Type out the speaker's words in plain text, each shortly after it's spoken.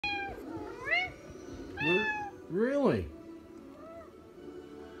Really?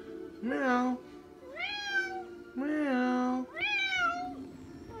 Meow. Meow.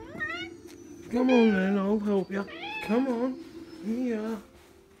 Come on then, I'll help you. Come on. Here you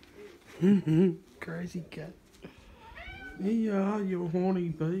are. Crazy cat. Here you are, you horny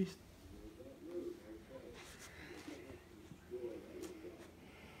beast.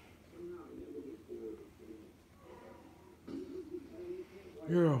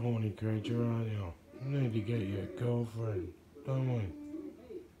 You're a horny creature, aren't you? We need to get you a girlfriend, don't we?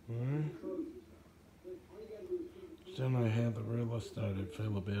 Alright? Don't know how the real estate would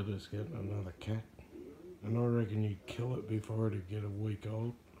feel about us getting another cat. And I reckon you'd kill it before it'd get a week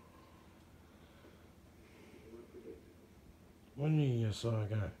old. When are you,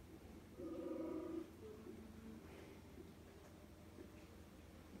 psycho?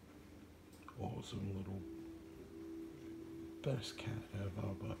 Awesome little best cat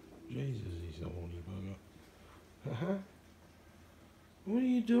ever, but Jesus, he's a horny bugger. What are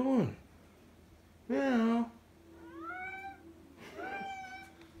you doing? Meow.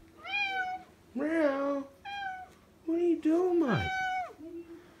 Meow. What are you doing, mate?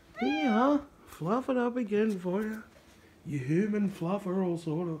 Here, fluff it up again for you. You human fluffer all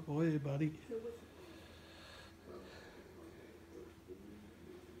sort of for you, buddy.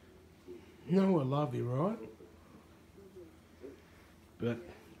 No, I love you, right? But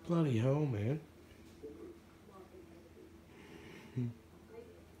bloody hell, man.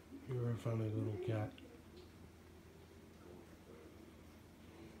 You're a funny little cat.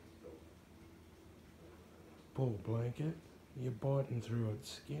 Poor blanket. You're biting through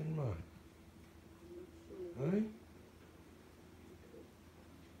its skin, mate. Eh?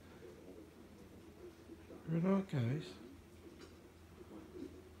 You're in our case.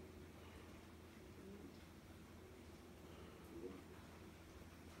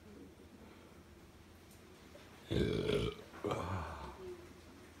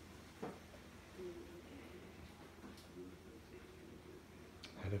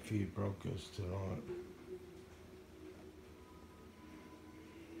 Had a few brokers tonight.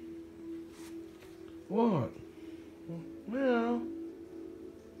 What? Meow.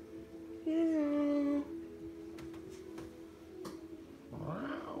 Meow.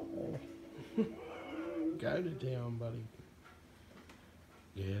 Wow. Go to town, buddy.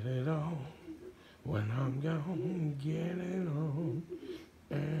 Get it on. When I'm gone, get it on.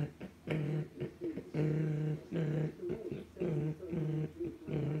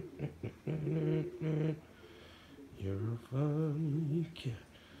 You're a funny cat.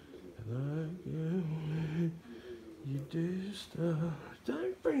 Like you do stuff.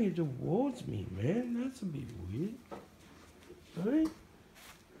 Don't bring it towards me, man. That's a bit weird. Hey?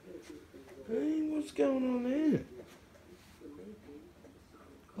 Hey, what's going on there?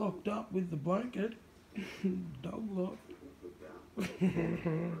 Locked up with the blanket. Dog locked.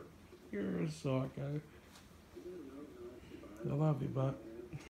 You're a psycho. I love you, but